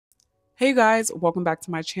Hey you guys, welcome back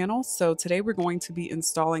to my channel. So today we're going to be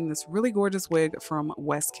installing this really gorgeous wig from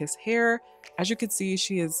WestKissHair. As you can see,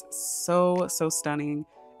 she is so stunning.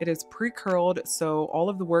 It is pre-curled, so all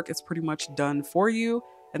of the work is pretty much done for you.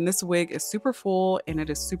 And this wig is super full and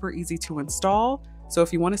it is super easy to install. So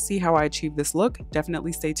if you want to see how I achieve this look,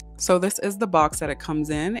 definitely stay tuned. So this is the box that it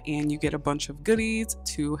comes in, and you get a bunch of goodies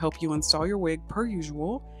to help you install your wig per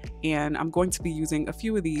usual. And I'm going to be using a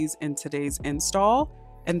few of these in today's install.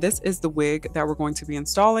 And this is the wig that we're going to be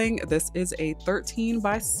installing. This is a 13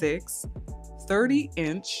 by 6, 30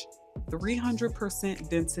 inch, 300%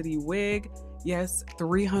 density wig. Yes,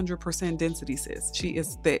 300% density, sis. She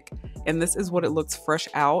is thick. And this is what it looks fresh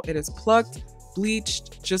out. It is plucked,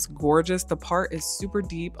 bleached, just gorgeous. The part is super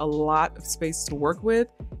deep, a lot of space to work with,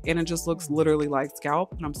 and it just looks literally like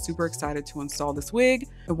scalp. And I'm super excited to install this wig.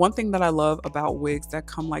 The one thing that I love about wigs that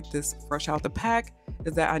come like this fresh out the pack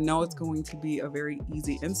is that I know it's going to be a very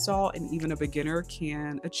easy install, and even a beginner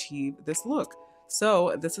can achieve this look.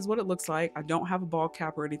 So this is what it looks like. I don't have a ball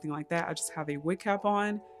cap or anything like that. I just have a wig cap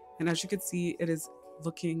on. And as you can see, it is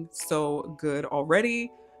looking so good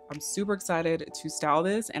already. I'm super excited to style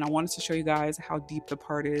this, and I wanted to show you guys how deep the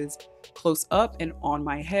part is close up and on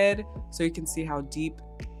my head, so you can see how deep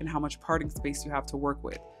and how much parting space you have to work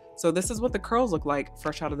with. So this is what the curls look like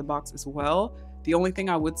fresh out of the box as well. The only thing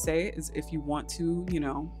I would say is if you want to,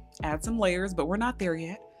 add some layers, but we're not there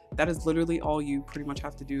yet. That is literally all you pretty much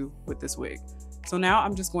have to do with this wig. So now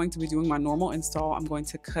I'm just going to be doing my normal install. I'm going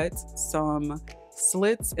to cut some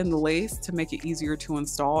slits in the lace to make it easier to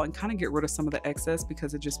install and kind of get rid of some of the excess,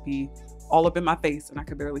 because it just be all up in my face and I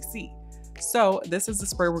could barely see. So this is the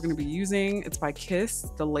spray we're going to be using. It's by Kiss,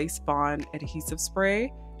 the Lace Bond Adhesive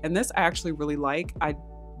Spray. And this I actually really like. I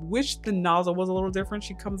wish the nozzle was a little different.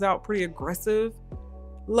 She comes out pretty aggressive,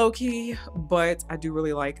 low-key, but I do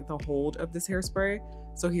really like the hold of this hairspray.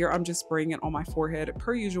 So here I'm just spraying it on my forehead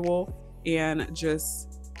per usual and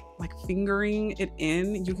just like fingering it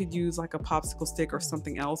in. You could use like a popsicle stick or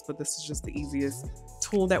something else, but this is just the easiest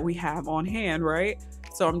tool that we have on hand, right?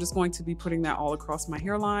 So I'm just going to be putting that all across my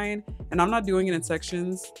hairline, and I'm not doing it in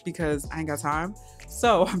sections because I ain't got time.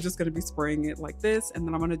 So I'm just going to be spraying it like this, and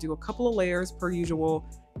then I'm going to do a couple of layers per usual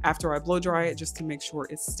after I blow dry it, just to make sure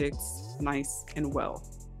it sticks nice and well.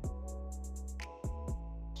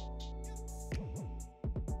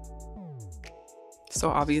 So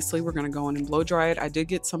obviously we're going to go in and blow dry it. I did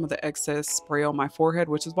get some of the excess spray on my forehead,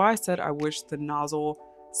 which is why I said I wish the nozzle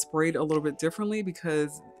sprayed a little bit differently,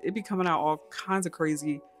 because it be coming out all kinds of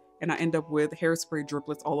crazy and I end up with hairspray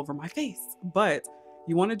driplets all over my face. But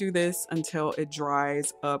you want to do this until it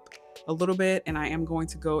dries up a little bit, and I am going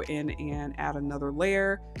to go in and add another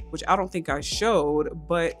layer, which I don't think I showed,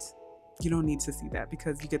 but you don't need to see that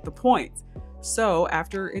because you get the point. So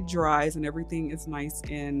after it dries and everything is nice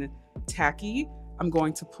and tacky, I'm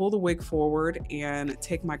going to pull the wig forward and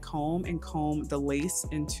take my comb and comb the lace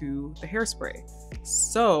into the hairspray.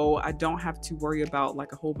 So I don't have to worry about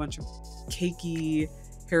like a whole bunch of cakey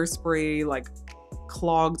hairspray like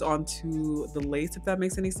clogged onto the lace, if that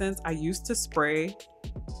makes any sense. I used to spray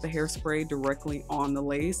the hairspray directly on the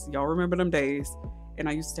lace. Y'all remember them days? And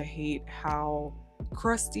I used to hate how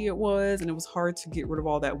crusty it was, and it was hard to get rid of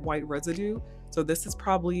all that white residue. So this is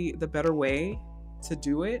probably the better way to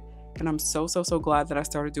do it. And I'm so glad that I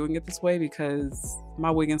started doing it this way, because my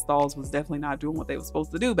wig installs was definitely not doing what they were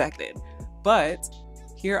supposed to do back then. But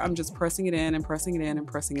here I'm just pressing it in and pressing it in and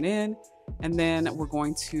pressing it in. And then we're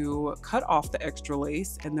going to cut off the extra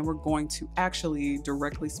lace, and then we're going to actually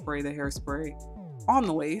directly spray the hairspray on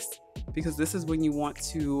the lace, because this is when you want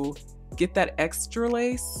to get that extra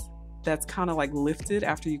lace that's kind of like lifted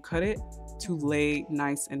after you cut it to lay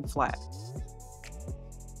nice and flat.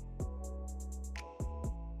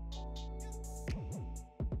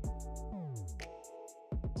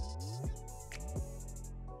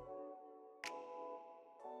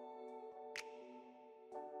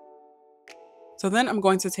 So then I'm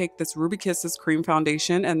going to take this Ruby Kisses cream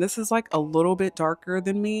foundation, and this is like a little bit darker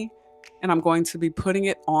than me, and I'm going to be putting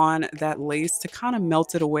it on that lace to kind of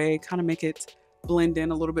melt it away, kind of make it blend in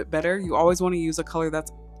a little bit better. You always want to use a color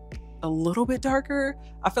that's a little bit darker.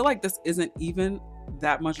 I feel like this isn't even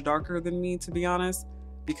that much darker than me, to be honest,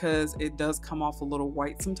 because it does come off a little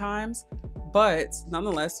white sometimes. But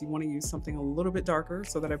nonetheless, you want to use something a little bit darker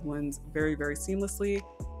so that it blends very seamlessly.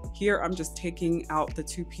 Here, I'm just taking out the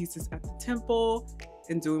two pieces at the temple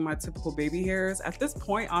and doing my typical baby hairs. At this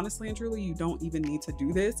point, honestly and truly, you don't even need to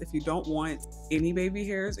do this. If you don't want any baby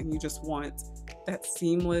hairs and you just want that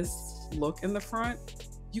seamless look in the front,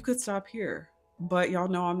 you could stop here. But y'all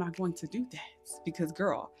know I'm not going to do that, because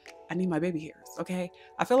girl, I need my baby hairs, okay?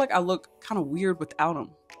 I feel like I look kind of weird without them.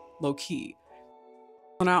 low key.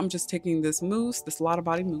 So now I'm just taking this mousse, this Lotta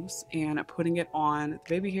Body mousse, and putting it on the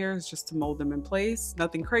baby hairs just to mold them in place.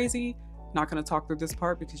 Nothing crazy. Not going to talk through this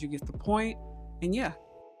part because you get the point. And yeah.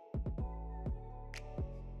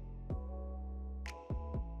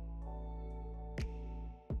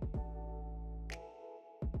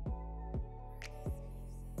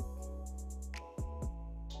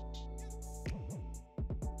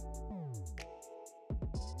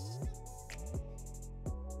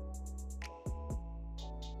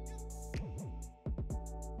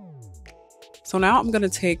 So now I'm going to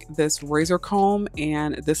take this razor comb,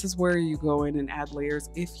 and this is where you go in and add layers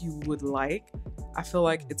if you would like. I feel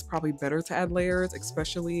like it's probably better to add layers,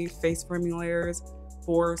 especially face framing layers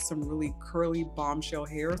for some really curly bombshell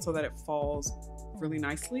hair so that it falls really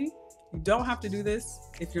nicely. You don't have to do this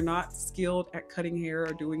if you're not skilled at cutting hair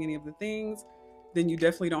or doing any of the things, then you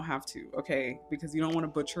definitely don't have to, okay? Because you don't want to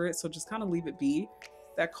butcher it, so just kind of leave it be.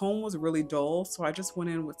 That comb was really dull, so I just went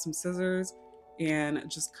in with some scissors and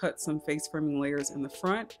just cut some face framing layers in the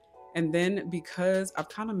front. And then because I've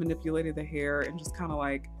kind of manipulated the hair and just kind of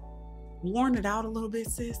like worn it out a little bit,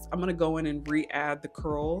 sis, I'm gonna go in and re-add the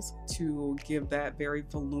curls to give that very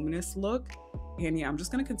voluminous look. And yeah, I'm just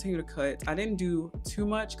gonna continue to cut. I didn't do too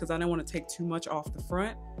much because I didn't want to take too much off the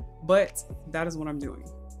front, but that is what I'm doing.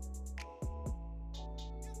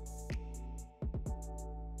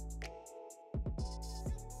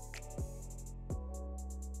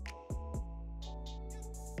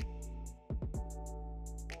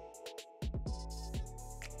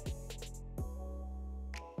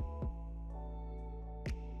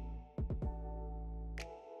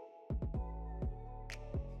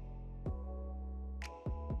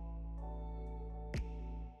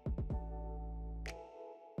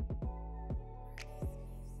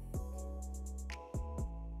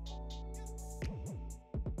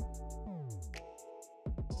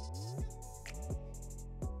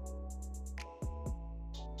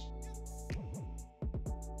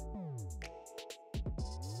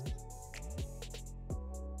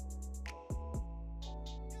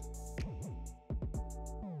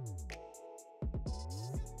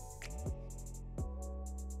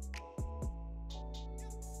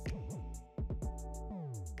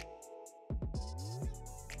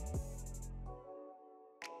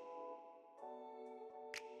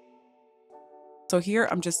 So here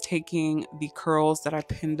I'm just taking the curls that I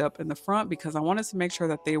pinned up in the front because I wanted to make sure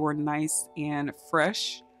that they were nice and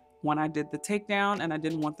fresh when I did the takedown, and I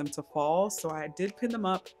didn't want them to fall. So I did pin them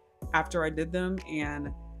up after I did them, and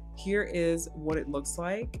here is what it looks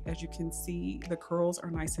like. As you can see, the curls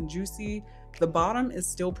are nice and juicy. The bottom is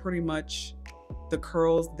still pretty much the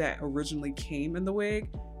curls that originally came in the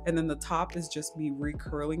wig, and then the top is just me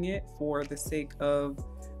recurling it for the sake of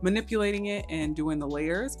manipulating it and doing the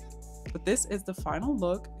layers. But this is the final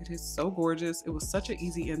look. It is so gorgeous. It was such an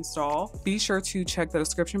easy install. Be sure to check the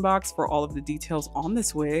description box for all of the details on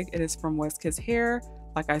this wig. It is from WestKissHair,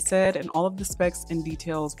 like I said, and all of the specs and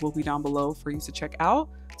details will be down below for you to check out.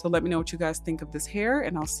 So let me know what you guys think of this hair,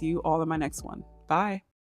 and I'll see you all in my next one. Bye.